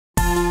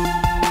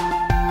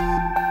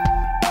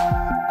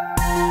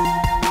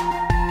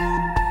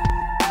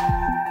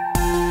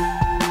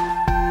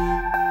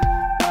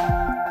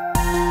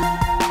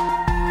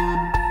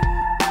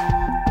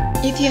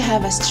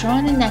have a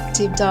strong and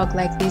active dog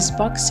like this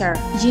boxer,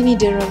 you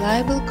need a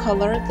reliable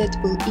collar that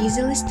will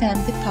easily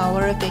stand the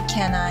power of a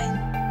canine.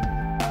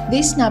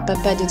 This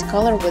nappa-padded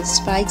collar with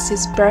spikes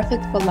is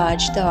perfect for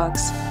large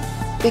dogs.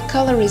 The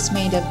collar is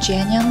made of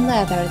genuine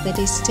leather that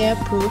is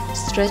tear-proof,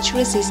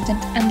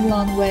 stretch-resistant and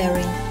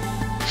long-wearing.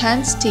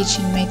 Hand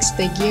stitching makes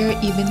the gear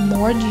even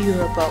more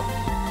durable.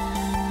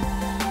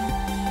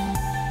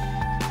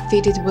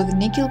 Fitted with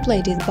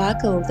nickel-plated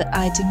buckle, the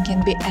item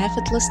can be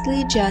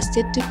effortlessly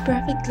adjusted to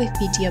perfectly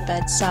fit your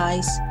pet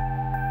size.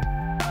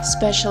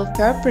 Special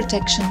fur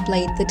protection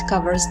plate that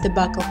covers the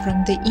buckle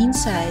from the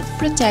inside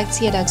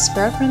protects your dog's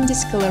fur from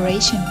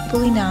discoloration,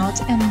 pulling out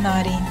and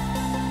knotting.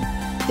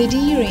 The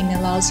D-ring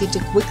allows you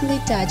to quickly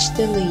touch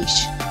the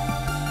leash.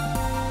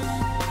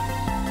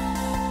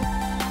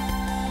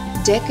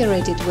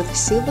 Decorated with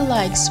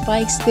silver-like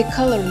spikes, the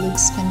collar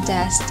looks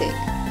fantastic.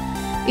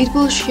 It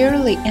will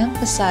surely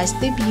emphasize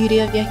the beauty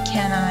of your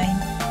canine.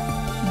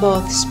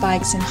 Both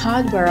spikes and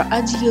hardware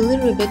are duly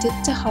riveted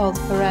to hold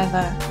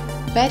forever.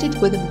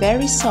 Padded with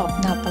very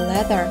soft nappa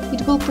leather,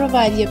 it will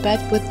provide your pet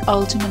with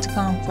ultimate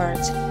comfort.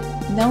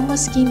 No more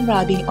skin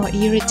rubbing or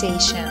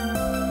irritation.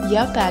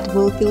 Your pet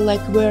will feel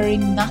like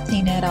wearing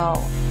nothing at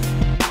all.